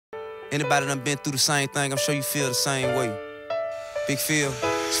Anybody done been through the same thing, I'm sure you feel the same way. Big Phil,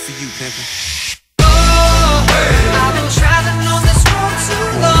 it's for you, pimpin'. I've been traveling on this road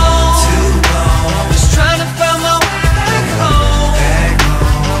too long, just trying to find my way back home.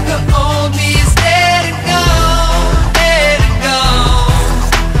 The old me is dead and gone, dead and gone.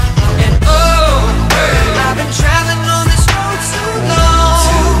 And I've been traveling on this road too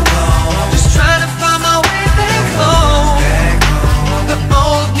long, just trying to find my way back home. The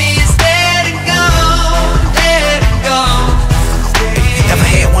old me is dead and gone, dead and gone. Ever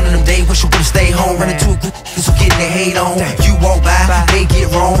had one of them days wish you would've stayed home, running to a group who getting their hate on. You walk by, they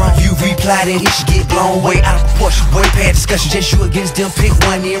get wrong. You reply, then he should get blown way out of proportion. Way past discussion, just you against them, pick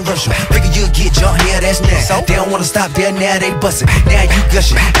one in Russia. Figure you'll get jumped, yeah, that's next. They don't wanna stop there, now they bustin'. Now you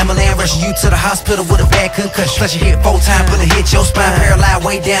gushing, ambulance rushing you to the hospital with a bad concussion. Plus you hit 4 times, bullet hit your spine, paralyzed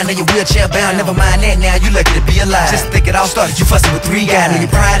way down, now you wheelchair bound. Never mind that, now you lucky to be alive. Just think it all started, you fussing with 3 guys. Now your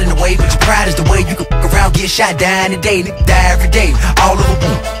pride in the way, but your pride is the way you can fuck around, get shot, die in a day, nigga die every day, all over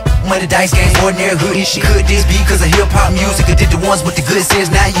boom. Money dice games, ordinary hoodie shit. Could this be cause of hip-hop music? Or did the ones with the good sense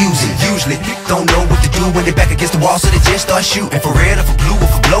not use it? Usually, don't know what to do when they back against the wall, so they just start shooting. For red or for blue or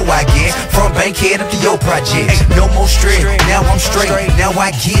for blow, I guess. From Bankhead up to your project. No more stress, now I'm straight. Now I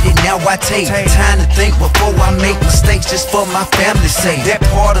get it, now I take time to think before I make mistakes, just for my family's sake. That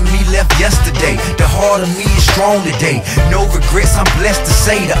part of me left yesterday, the heart of me is strong today. No regrets, I'm blessed to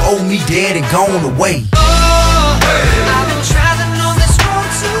say the old me dead and gone away. I've been traveling on this road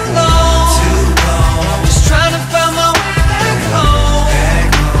too long, just trying to find my way back home.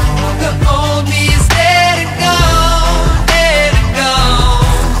 The old me is dead and gone, dead and gone.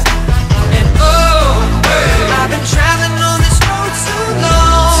 And I've been traveling on this road too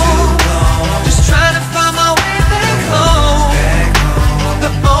long, just trying to find my way back home.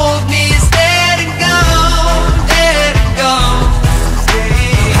 The old me is dead and gone, dead and gone.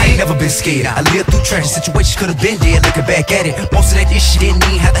 I ain't never been scared. I lived through tragic situations, could've been dead. Looking back at it, most of that shit didn't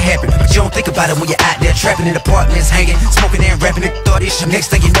even have to happen. But you don't think about it when you're out there trapping in apartments, hanging, smoking and rapping. It thought this shit. Next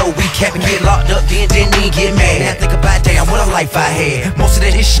thing you know, we capping, get locked up, then didn't even get mad. Now I think about damn what a life I had. Most of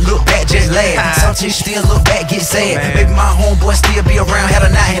that shit look back, just laugh. Some shit still look back, get sad. Maybe my homeboy still be around, had a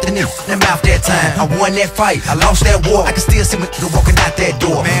not hit the nigga in the mouth that time. I won that fight, I lost that war. I can still see my nigga walking out that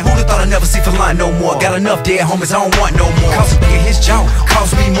door. Who'da thought I'd never see for line no more? Got enough dead homies, I don't want no more. Cost me his jaw,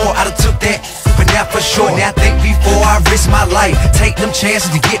 cost me more. I done took that, but now for sure. Now think before I risk my life, take them chances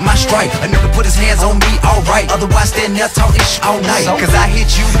to get my strike. A nigga put his hands on me, alright. Otherwise stand there talk this shit all night. Cause I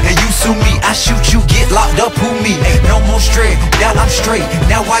hit you and you sue me, I shoot you, get locked up, who me? No more stress, now I'm straight.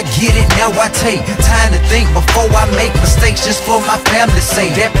 Now I get it, now I take time to think before I make mistakes, just for my family's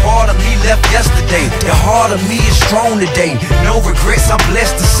sake. That part of me left yesterday, the heart of me is strong today. No regrets, I'm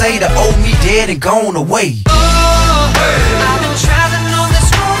blessed to say the old me dead and gone away. I've been traveling on this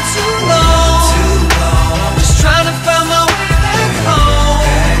road too long, just trying to find my way back home.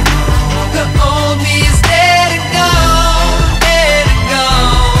 The old me is dead and gone, dead and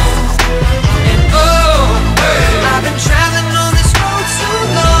gone. And I've been traveling on this road too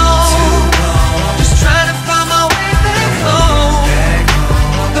long, just trying to find my way back home.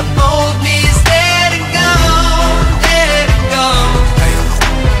 The old me is dead and gone, dead and gone.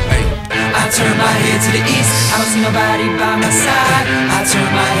 I turn my head to the east, I don't see nobody by my side. I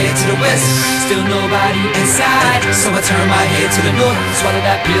turn my head to the west, still nobody inside. So I turn my head to the north, swallow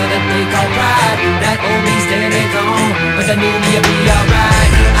that pill that they call pride. That old me's dead and gone, but that new me'll be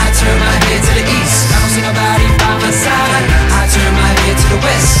alright. I turn my head to the east, I don't see nobody by my side. I turn my head to the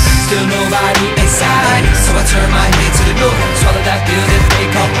west,